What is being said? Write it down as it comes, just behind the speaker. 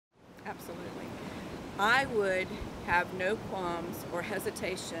Absolutely. I would have no qualms or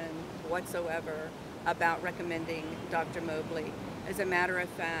hesitation whatsoever about recommending Dr. Mobley. As a matter of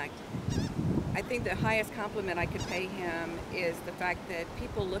fact, I think the highest compliment I could pay him is the fact that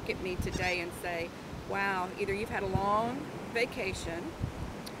people look at me today and say, wow, either you've had a long vacation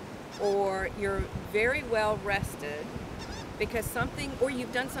or you're very well rested because something, or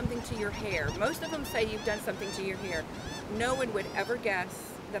you've done something to your hair. Most of them say you've done something to your hair. No one would ever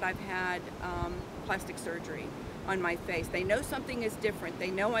guess that I've had plastic surgery on my face. They know something is different.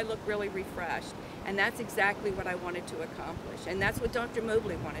 They know I look really refreshed. And that's exactly what I wanted to accomplish. And that's what Dr.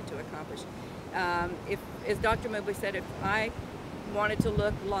 Mobley wanted to accomplish. As Dr. Mobley said, if I wanted to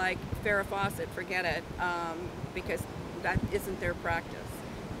look like Farrah Fawcett, forget it, because that isn't their practice.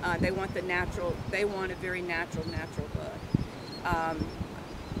 They want the natural, they want a very natural look.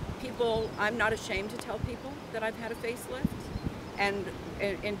 I'm not ashamed to tell people that I've had a facelift. And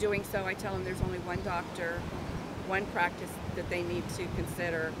in doing so, I tell them there's only one doctor, one practice that they need to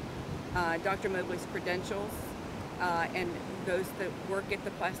consider. Dr. Mobley's credentials and those that work at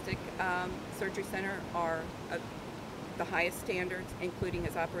the plastic surgery center are the highest standards, including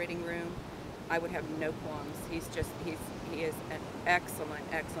his operating room. I would have no qualms. He is an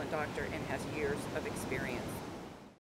excellent doctor and has years of experience.